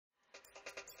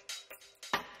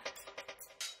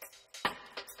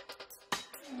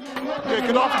Yeah,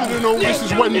 good afternoon all. This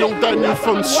is Wendell Daniel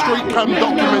from StreetCam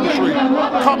Documentary,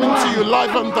 coming to you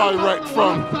live and direct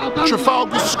from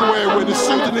Trafalgar Square, where the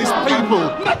Sudanese people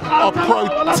are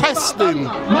protesting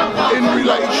in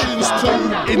relations to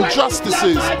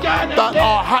injustices that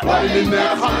are happening in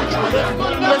their country.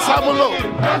 Let's have a look.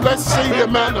 Let's see the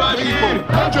amount of people.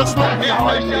 Just look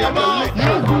behind me at the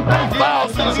literal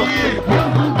thousands of people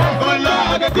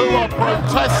who are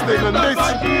protesting, and this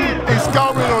is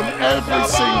going on every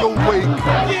single week.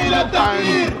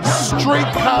 And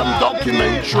StreetCam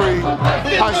Documentary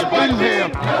has been here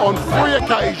on 3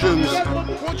 occasions.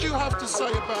 What do you have to say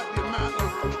about the amount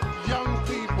of young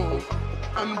people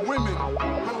and women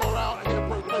who are out here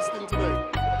protesting today?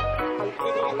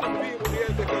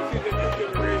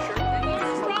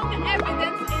 Strong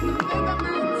evidence in the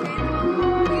mountain,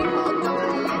 people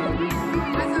dying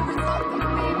as a result of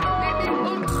being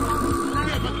bombed.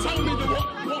 Yeah, but tell me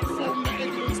what form the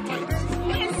evidence takes.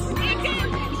 No,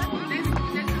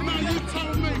 you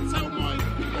tell my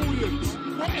audience,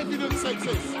 what evidence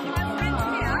exists? My friend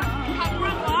here, her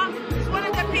brother, is one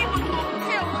of the people who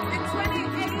killed in 28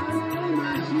 of them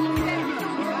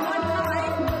one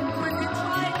night when they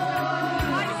tried to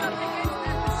rise up against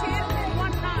al-Bashir in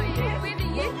one night. We the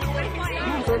youth were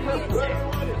fighting for kids. We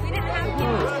didn't have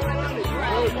people to fight on the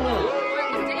road.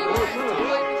 It was dangerous to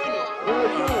fight before.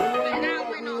 But now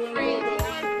we're not free.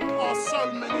 There are so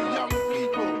many young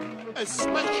people,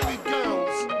 especially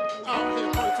girls, out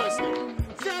here protesting.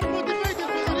 Come over there,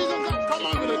 come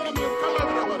over there.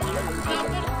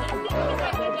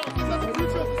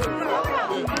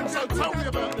 Yeah. So tell me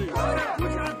about these.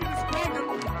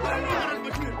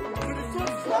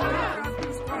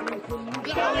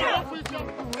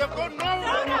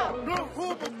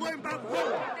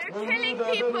 They're killing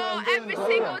people every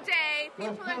single day.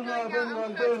 People are going out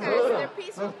and protest. They're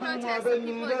peaceful protests and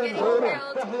people are getting killed.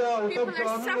 People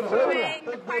are suffering.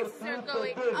 The prices are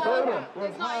going up.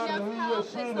 There's not enough health.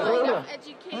 There's not enough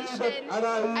education.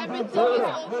 Everything is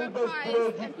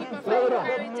overpriced and people find it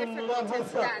very difficult to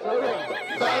stand.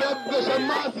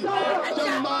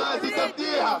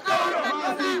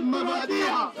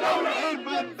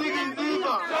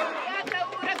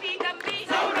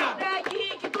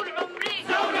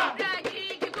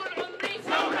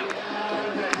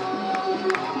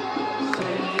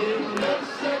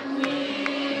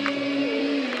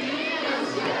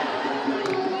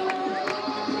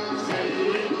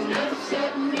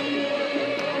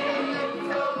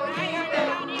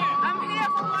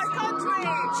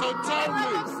 So tell me,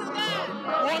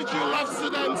 why do you love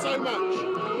Sudan so much?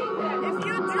 If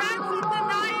you drank from the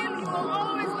Nile, you will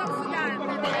always love Sudan.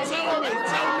 But tell me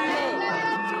more.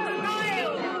 The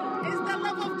Nile is the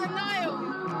love of the Nile.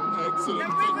 Excellent. The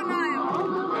river Nile.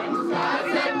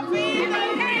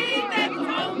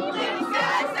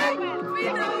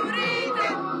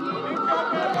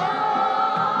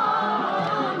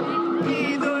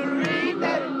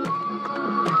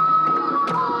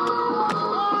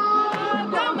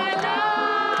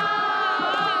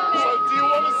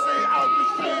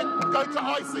 Go to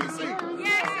ICC?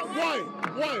 Yes. Why?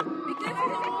 Because he's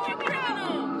a war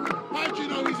criminal. How do you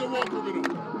know he's a war criminal?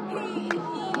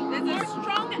 There's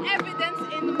strong evidence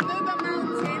in the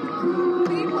mountain,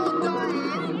 people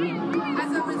dying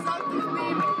as a result of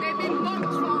being bombed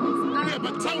from. Yeah,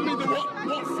 but tell me what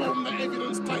form the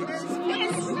evidence takes. No,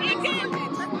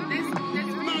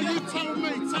 you tell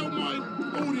my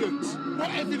audience, what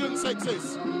evidence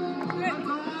exists?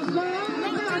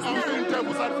 I'm being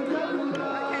devil's advocate.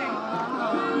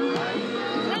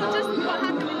 Not just what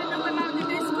happened in the Number Mountain,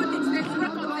 there's footage, there's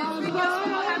records, there's videos of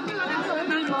what happened on the Number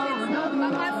Mountain.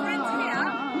 But my friend here,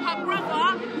 her brother,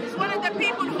 is one of the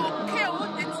people who killed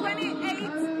the 28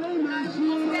 of them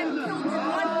killed in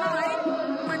one night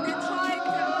when they tried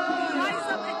to rise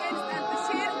up against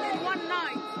al-Bashir in one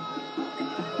night.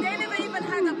 They never even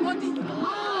had a body.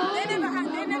 They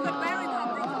never buried her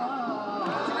brother.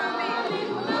 Do you know what I mean?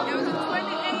 There was a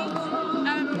 28 of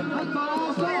them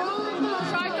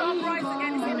tried to uprise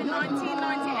against him in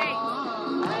 1998.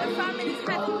 The families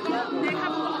they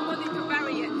haven't got a body to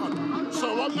bury it. So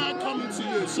I'm now coming to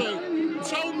you. So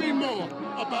tell me more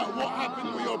about what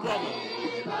happened with your brother.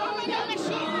 Omar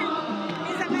al-Bashir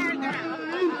is a murderer.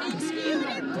 He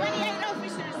executed 28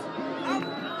 officers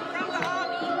from the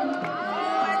army who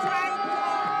were trying to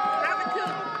have a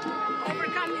coup,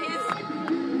 overcome his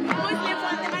Muslim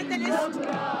fundamentalist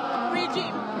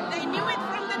regime. They knew it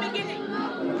from the beginning.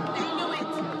 They knew it.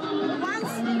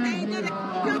 Once they did a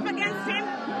coup against him,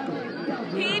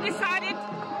 he decided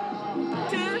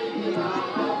to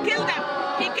kill them.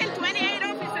 He killed 28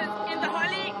 officers in the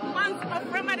holy month of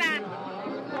Ramadan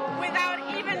without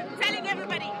even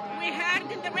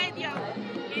on the radio.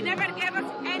 He never gave us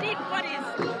any bodies.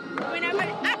 We never,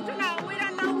 up to now, we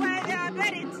don't know where they are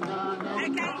buried.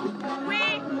 Okay? We,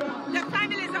 the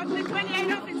families of the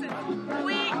 28 officers,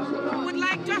 we would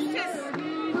like justice.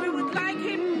 We would like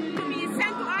him to be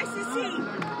sent to ICC.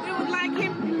 We would like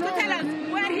him to tell us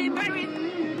where he buried.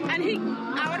 And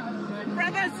our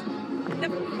brothers, the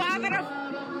father of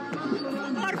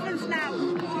orphans now,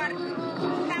 who are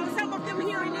now some of them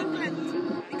here in England,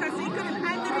 because he couldn't,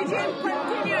 and the regime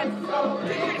continued to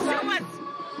pursue us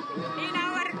in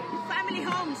our family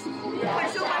homes,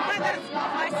 pursue my brothers,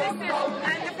 my sisters,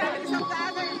 and the families of the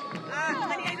other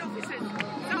 28 officers.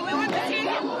 So we want to see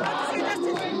him, we want to see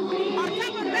justice. On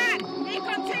top of that, he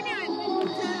continued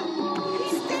to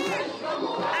steal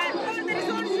all the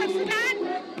resources of Sudan,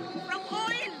 from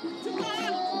oil to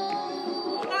gold.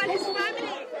 All his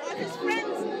family, all his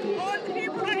friends, all the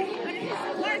people on his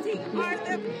party are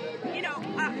the,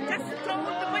 just stole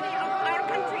the money of our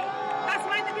country. That's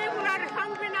why the people are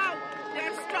hungry now.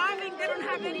 They're starving. They don't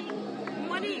have any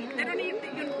money.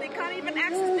 They can't even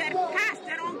access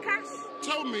their own cash.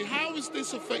 Tell me, how has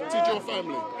this affected your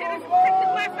family? It has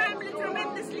affected my family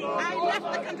tremendously. I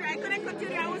left the country. I couldn't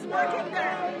continue. I was working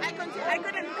there. I couldn't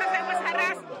because I was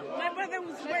harassed. My brother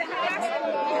was very harassed.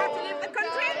 He had to leave the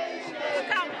country to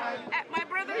come. My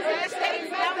brother is in the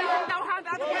States. I don't even know how the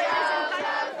other brother is in life.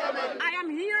 I am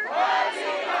here. My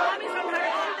mom is on her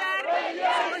own there.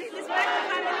 So he's back to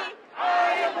family.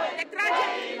 The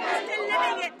tragedy, we're still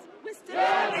living it. We're still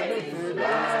living it.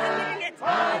 We're still living it.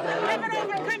 We'll never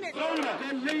overcome it.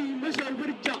 اللي مشى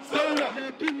وبرجع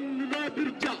لكن ما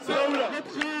برجع لا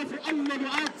تخافوا الله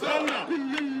معاك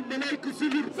كل الملائكة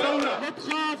صبر لا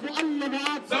تخافوا الله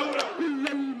معاك كل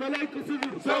الملائكة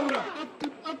صبر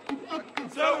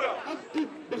اكتب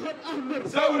بخط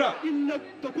احمر انك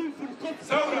تكون في الخط.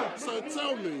 So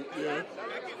tell me,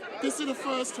 this is the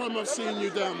first time I've seen you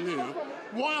down here.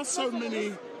 Why are so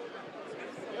many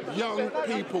young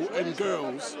people and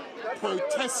girls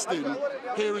protesting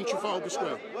here in Trafalgar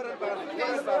Square?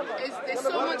 There's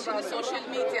so much in the social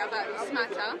media about this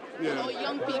matter. All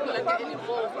young people are getting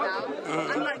involved now.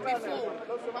 Unlike before,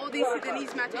 all these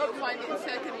Sudanese matter you'll find it in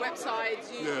certain websites.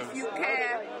 If you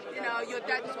care, your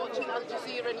dad is watching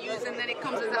al-Bashir news and then it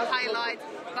comes as a highlight.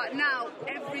 But now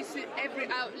every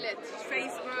outlet,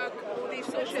 Facebook, all these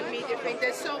social media things,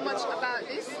 there's so much about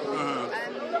this.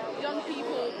 And young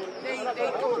people, they can't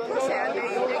push it and they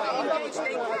get engaged,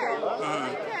 they care.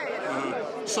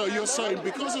 So you're saying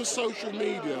because of social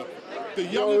media, the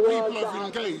young people have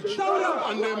engaged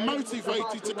and they're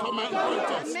motivated to come out and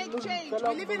protest. Make change.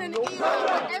 We live in an era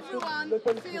where everyone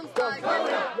feels like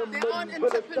they're their own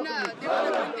entrepreneur.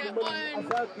 They want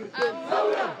to bring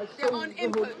their own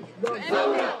input to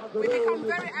anything. We become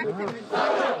very active in terms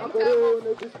of our own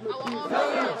views.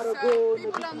 So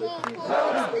people are more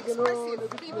expressive.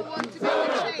 People want to make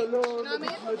a change. You know what I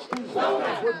mean?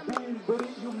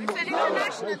 It's an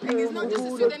international thing. It's not just a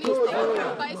Sudanese thing,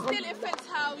 but it still affects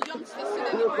how youngsters,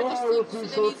 Sudanese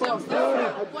youngsters,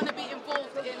 want to be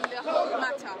involved in the whole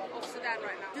matter of Sudan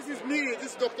right now. This is me.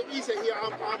 This is Dr. Isa here.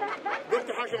 I'm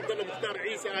Dr. Hashim Abdullah Mukhtar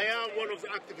Isa. I am one of the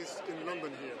activists in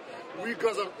London here. We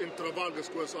gather in Trafalgar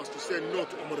Square so as to say no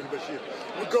to Omar al-Bashir.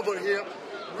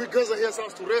 We gather here so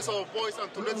as to raise our voice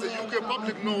and to let the UK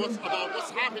public know about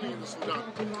what's happening in Sudan.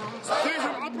 There's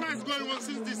an uprising going on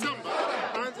since December,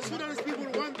 and the Sudanese people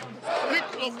want rid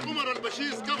of Omar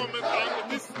al-Bashir's government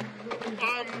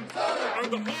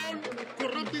and the whole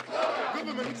corrupted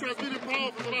government which has been in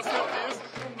power for the last 30 years.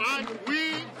 And we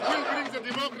will bring the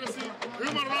democracy,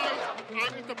 human rights,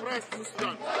 and enterprise to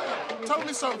Sudan. Tell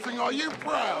me something, are you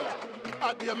proud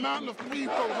at the amount of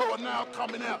people who are now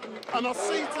coming out? And I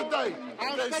see today,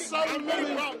 there's so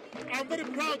many. I'm very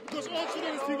proud because all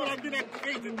Sudanese people have been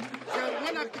activated. They are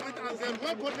well activated and they are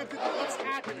well connected to what's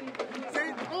happening.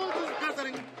 All these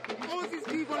gatherings, all these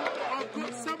people have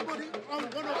got somebody on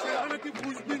one of their relatives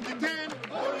who is being detained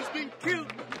or is being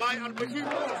killed by al-Bashir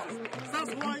forces.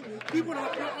 That's why people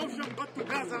have no option but to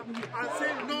gather and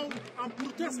say no and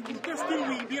protest till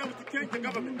we be able to change the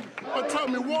government. But tell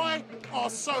me, why are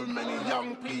so many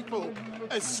young people,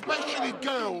 especially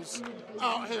girls,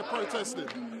 out here protesting?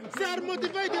 They are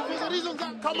motivated for the reason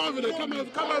that... Come over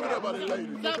there, buddy, lady.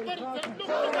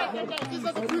 These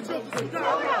are the future of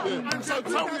Sudan. And so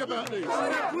tell me about these.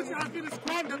 Their future has been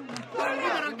squandered by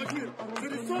Omar al-Bashir. The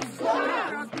resources of the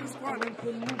country has been squandered.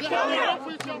 They have no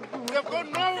future. They've got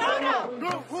no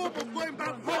hope of going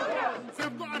back home.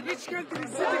 They've got a rich country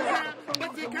sitting there,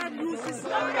 but they can't use these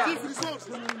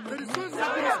resources. The resources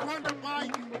have been squandered by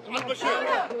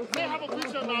al-Bashir. They have a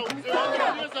future now. They want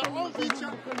to use their own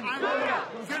future, and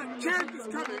their change is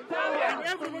coming, and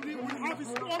everybody will have his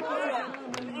own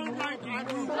position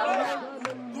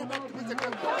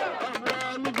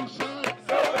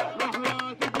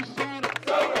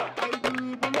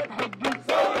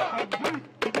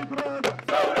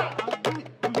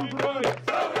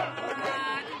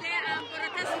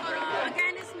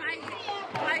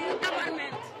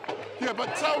Yeah,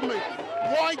 but tell me,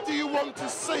 why do you want to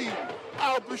see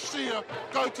al-Bashir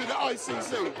go to the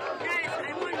ICC? Guys,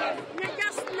 I want him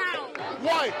just now.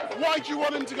 Why? Why do you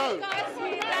want him to go? Because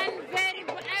he done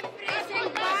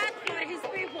everything bad for his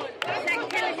people. They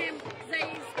kill him,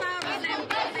 they starve them,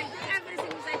 they do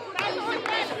everything, they put him in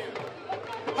prison.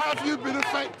 Have you been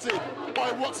affected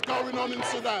by what's going on in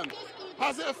Sudan?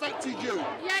 Has it affected you?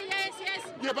 Yes.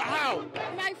 Yeah, but how?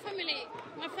 My family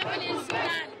in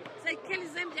Sudan, they kill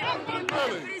them, they put them in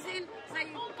prison, they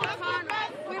put on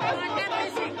people and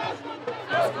everything.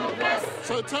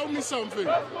 So tell me something.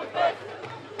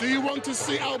 Do you want to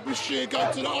see al-Bashir go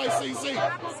to the ICC?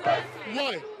 Absolutely.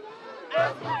 Why?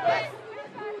 Because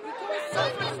so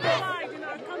much divide in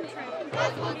our country. We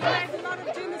had a lot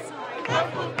of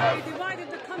genocide. We divided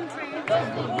the country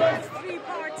into almost 3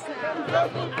 parts now.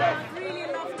 I'd really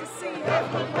love to see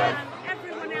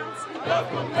everyone else who's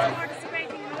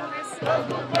participating in all this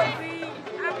be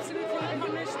absolutely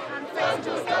punished and face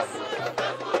justice.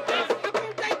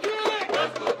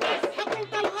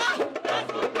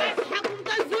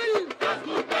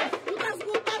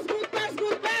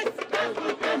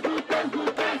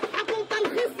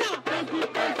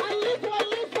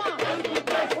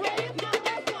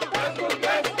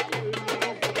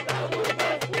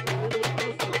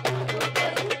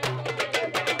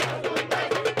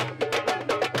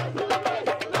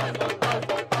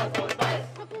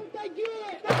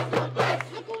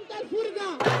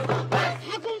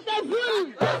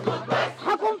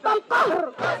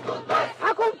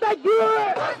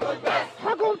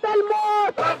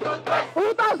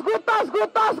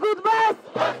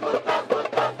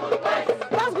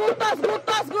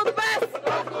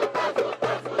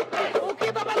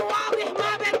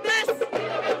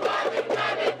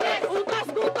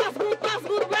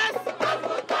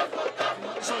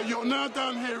 You're now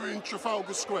down here in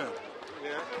Trafalgar Square.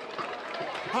 Yeah.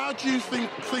 How do you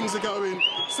think things are going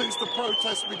since the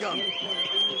protests begun? Yeah,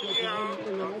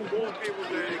 more people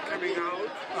are coming out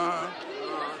to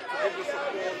give the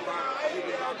support back to the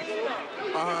people.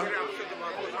 I'm very upset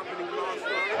about what happened last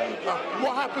night.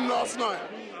 What happened last night?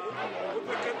 Put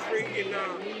the country in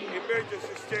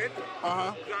emergency state.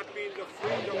 That means the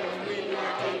freedom of media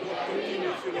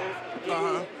continues,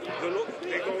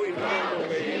 they go in normal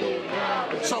way,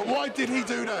 So why did he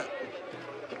do that?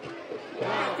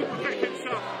 To protect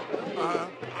himself.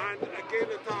 And again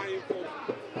a time for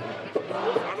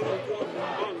another 12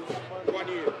 months, 1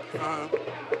 year.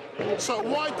 So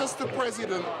why does the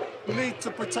president need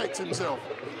to protect himself?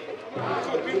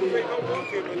 Because people, they don't want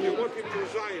him and they want him to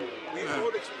resign. We all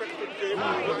expected him to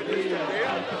resign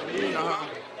yesterday.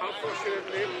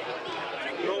 Unfortunately,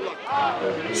 no luck.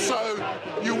 So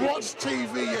you watched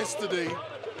TV yesterday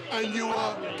and you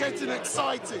were getting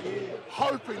excited,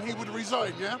 hoping he would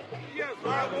resign, yeah? Yes, we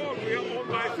all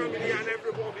my family and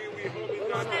everybody, we hope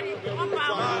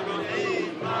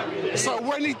that. So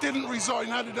when he didn't resign,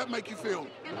 how did that make you feel?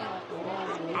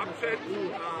 Upset,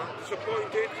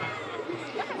 disappointed,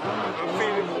 I'm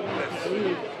feeling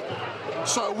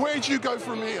hopeless. So where do you go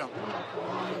from here?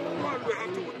 Well, we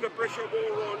have to put the pressure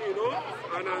more on,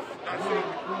 and I think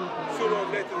sooner or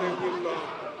later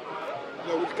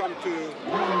they will come to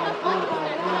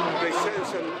their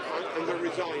sense and they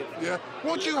resign. Yeah.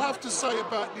 What do you have to say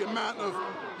about the amount of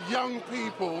young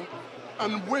people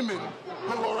and women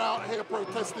who are out here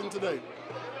protesting today?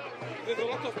 There's a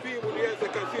lot of people here, they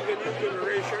can see the new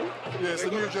generation. Yes, the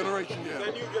new generation, yeah.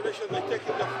 The new generation, they're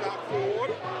taking the flag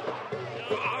forward.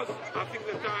 For us, I think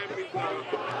the time is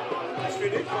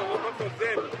finished. For a lot of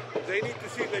them, they need to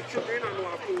see their children and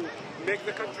have to make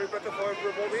the country better for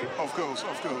everybody. Of course,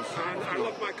 of course. And I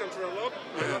love my country a lot.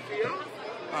 I love here,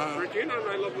 Britain, and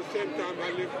I love the same time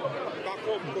I live back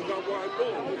home because I'm where I'm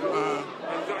born. And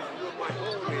that's what my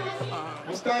home is.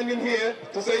 We're standing here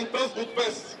to say تظبط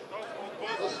بس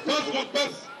تظبط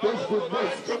بس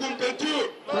حكومة الجوع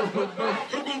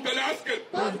حكومة العسكر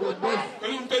حكومة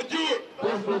الجوع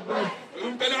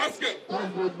حكومة العسكر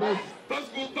تظبط بس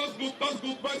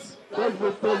تظبط بس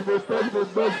تظبط بس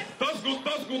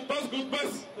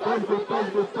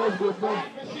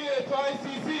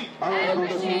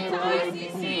al-Bashir to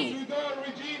ICC. Sudan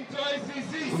regime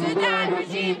Sudan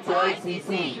regime to ICC.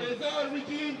 Sudan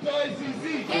regime to ICC.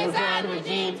 Sudan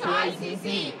regime to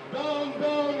ICC. Down,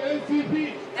 down, NCP.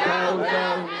 Down,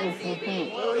 down, NCP.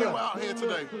 Why are you out here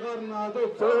today?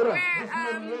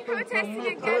 We're protesting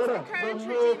against the current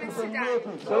regime in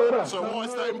Sudan. So why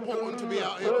is that important to be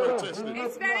out here protesting?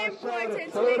 It's very important to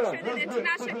make sure that the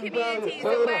international community is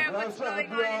aware of what's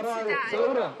going on in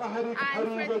Sudan and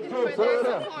for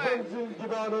their support.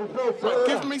 But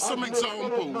give me some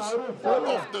examples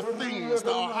of the things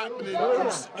that are happening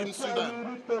in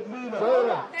Sudan. They're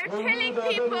killing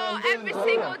people every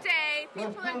single day.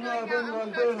 People are going out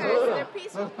on protests. They're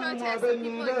peaceful protests and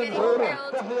people are getting killed.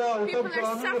 People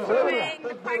are suffering.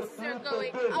 The prices are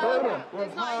going up.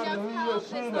 There's not enough health.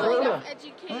 There's not enough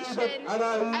education.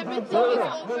 Everything is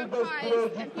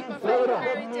overpriced and people find it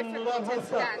very difficult in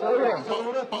Sudan.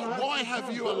 But why have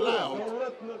you allowed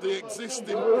the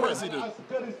existing president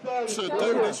to do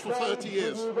this for 30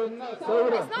 years? It's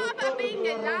not about being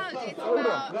allowed. It's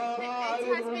about it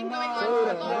has been going on for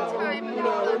a long time and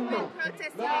people have been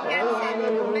protesting against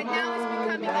it. But now it's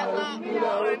becoming a lot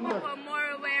more and people are more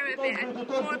aware of it and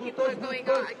more people are going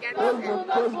out against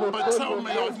it. But tell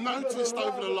me, I've noticed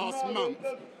over the last month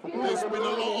there's been a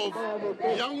lot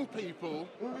of young people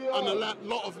and a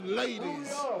lot of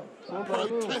ladies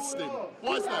protesting.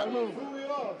 Why is that?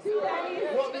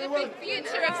 For the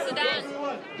future of Sudan.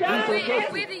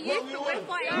 We're the youth, but we're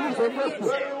fighting for the future.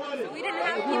 So we didn't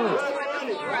have people to fight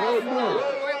before us,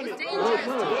 or it was dangerous to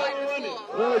fight before.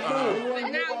 But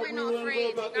now we're not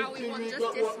afraid. Now we want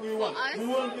justice for us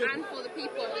and for the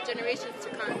people of the generations to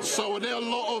come. So are there a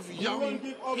lot of young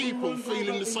people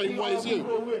feeling the same way as you?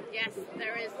 Yes,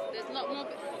 there is. There's a lot more.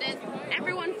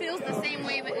 Everyone feels the same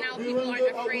way, but now people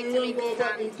aren't afraid to make a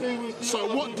stand.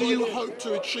 So what do you hope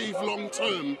to achieve long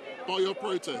term by your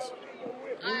protest?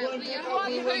 We hope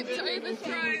to overthrow the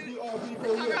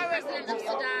current president of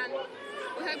Sudan.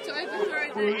 We hope to overthrow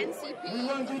the NCP,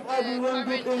 the current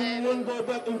regime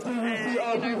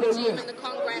in the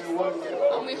Congress,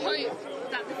 and we hope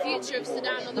that the future of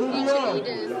Sudan or the future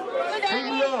leaders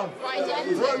rise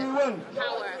into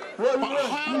power. But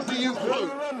how do you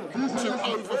hope to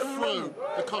overthrow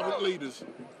the current leaders?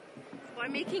 By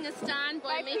making a stand,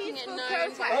 by making it known,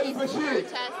 by peaceful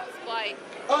protests, by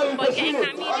getting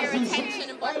that media attention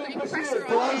and by putting pressure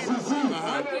on him, for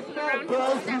people around him to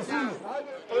step down.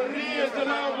 حرية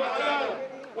سلام وعدالة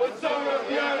والثورة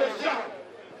خيار الشعب.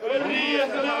 حرية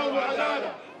سلام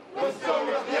وعدالة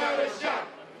والثورة خيار الشعب.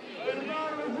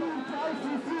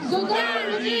 Sudan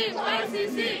regime to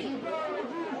ICC.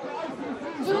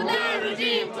 Sudan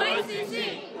regime to ICC.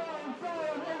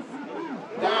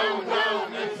 Down,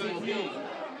 down, NCP.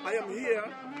 I am here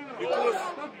because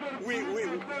we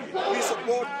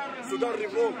support Sudan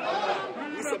revolt.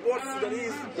 We support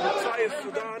Sudanese inside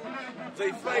Sudan.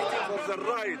 They fighting for the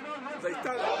right. They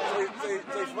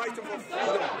fighting for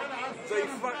freedom.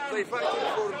 They fighting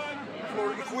for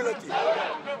equality.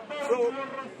 So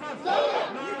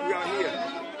we are here.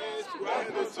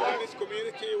 We're the Sudanese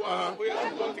community. We are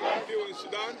supporting our people in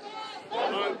Sudan.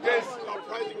 There's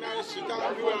uprising now in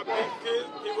Sudan. People are being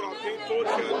killed, people are being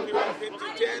tortured, people are being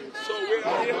detained. So we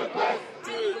are here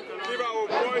to give our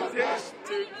voices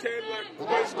to tell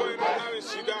what's going on now in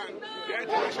Sudan. The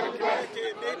international community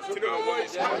needs to know what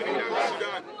is happening now in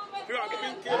Sudan. People are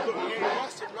being killed in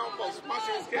massive numbers,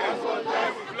 massive scale.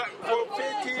 For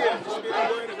 50 years, it's been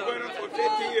going on for 50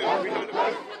 years. We had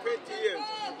about 50 years.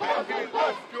 And people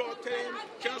are telling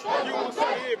just you must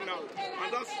leave now. And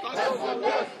that's what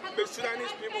the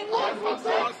Sudanese people want.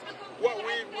 That's what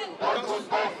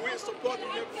we're supporting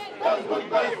them.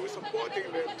 We're supporting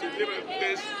them to live in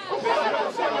this.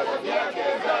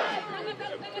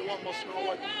 Everyone must know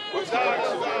what's going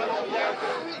on.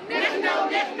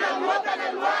 نحن الوطن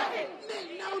الواحد.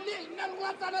 نحن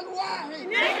الوطن الواحد.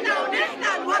 نحن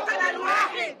الوطن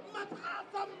الواحد.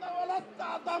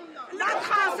 ما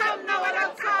تخاصمنا ولا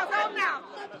تصادمنا.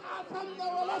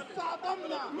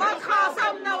 ما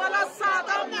تخاصمنا ولا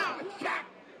تصادمنا. الشعب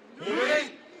يريد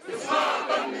إسقاط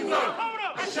النظام.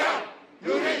 الشعب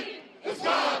يريد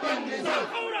إسقاط النظام.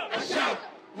 الشعب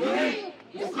يريد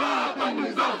إسقاط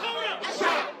النظام.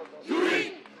 الشعب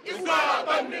يريد إسقاط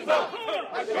النظام.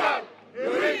 الشعب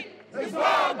يريد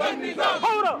إسقاط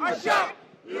النظام. الشعب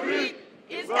يريد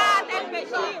إسقاط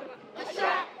البشير.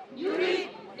 الشعب يريد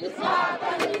إسقاط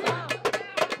النظام.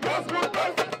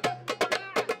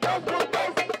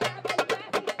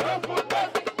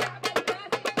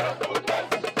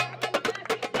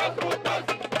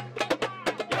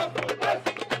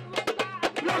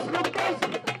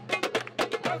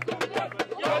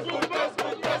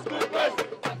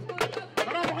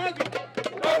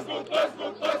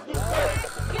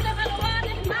 Get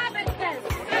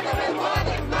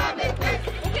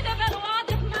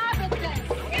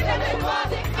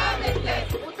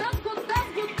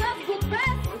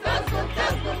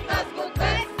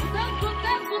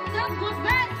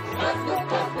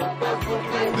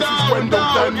Wendell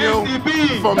Daniel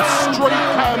from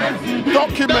StreetCam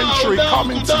Documentary,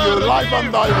 coming to you live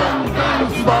and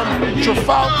direct from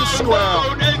Trafalgar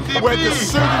Square, where the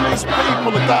Sudanese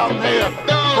people are down here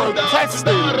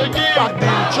protesting at the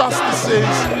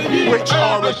injustices which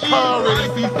are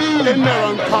occurring in their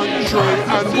own country,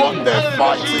 and what they're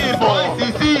fighting for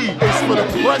is for the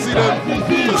president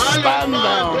to stand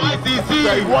down.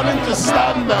 They want him to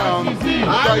stand down.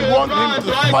 They want him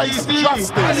to face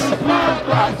justice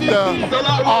at the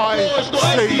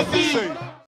ICC.